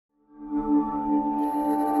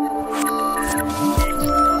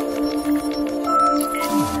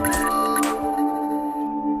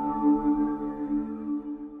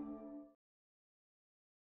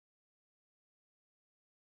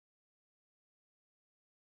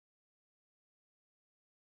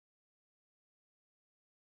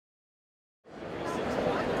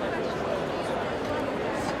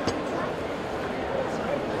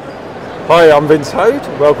Hi, I'm Vince Hoad.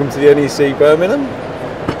 Welcome to the NEC Birmingham.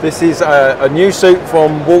 This is a new suit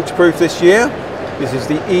from Waterproof this year. This is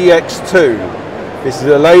the EX2. This is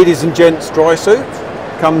a ladies and gents dry suit.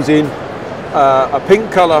 Comes in a pink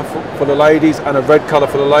colour for the ladies and a red colour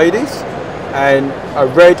for the ladies, and a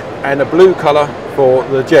red and a blue colour for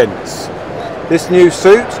the gents. This new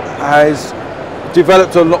suit has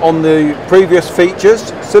developed on the previous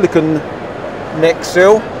features, silicone neck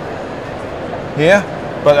seal here,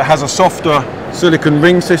 but it has a softer silicone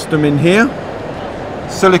ring system in here,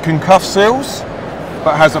 silicone cuff seals,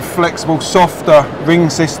 but has a flexible, softer ring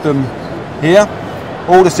system here.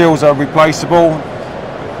 All the seals are replaceable,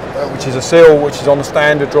 which is a seal which is on the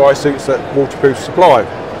standard dry suits that Waterproof supply.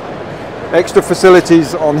 Extra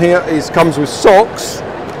facilities on here comes with socks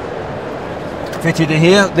fitted in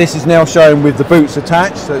here. This is now shown with the boots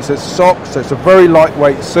attached, so it says socks, so it's a very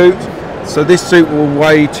lightweight suit. So this suit will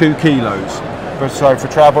weigh 2 kilos. So for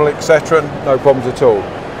travel, etc., no problems at all.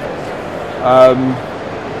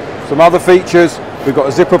 Some other features, we've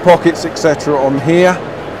got zipper pockets, etc. on here,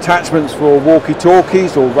 attachments for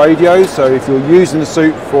walkie-talkies or radios, so if you're using the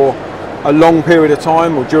suit for a long period of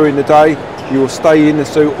time or during the day, you will stay in the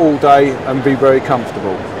suit all day and be very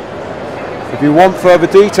comfortable. If you want further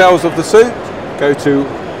details of the suit, go to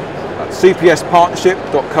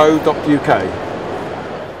cpspartnership.co.uk.